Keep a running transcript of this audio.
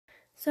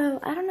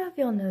So, I don't know if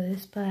y'all know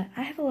this, but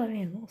I have a lot of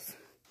animals.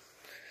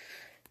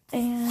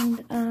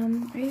 And,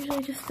 I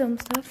usually just film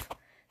stuff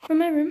from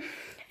my room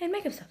and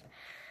makeup stuff.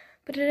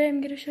 But today I'm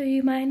going to show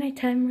you my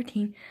nighttime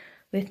routine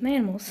with my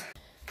animals.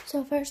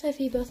 So first I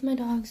feed both my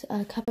dogs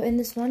a cup. In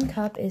this one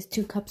cup is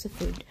 2 cups of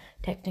food,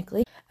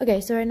 technically.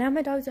 Okay, so right now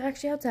my dogs are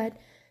actually outside.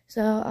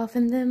 So I'll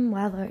film them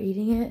while they're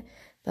eating it.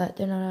 But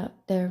they're not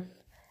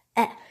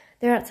out,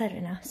 they're outside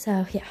right now,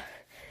 so yeah.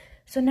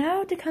 So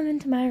now to come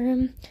into my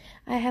room,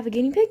 I have a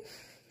guinea pig,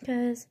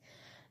 because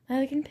my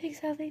other guinea pigs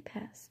sadly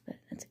passed, but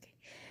that's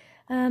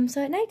okay.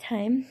 So at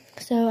nighttime,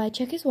 so I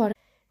check his water,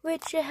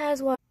 which it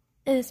has water.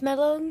 It's my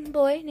little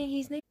boy,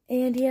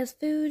 and he has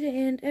food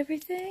and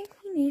everything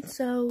he needs,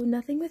 so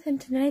nothing with him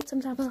tonight.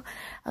 Sometimes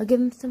I'll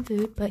give him some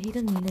food, but he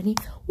doesn't need any.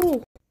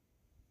 Ooh.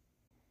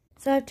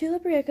 So I have 2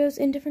 leprechauns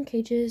in different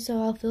cages,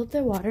 so I'll fill up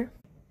their water.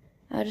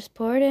 I'll just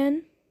pour it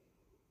in.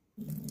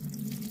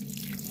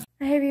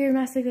 I have your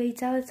master eat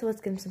salad, so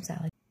let's give him some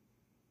salad.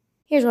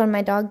 Here's one of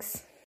my dogs.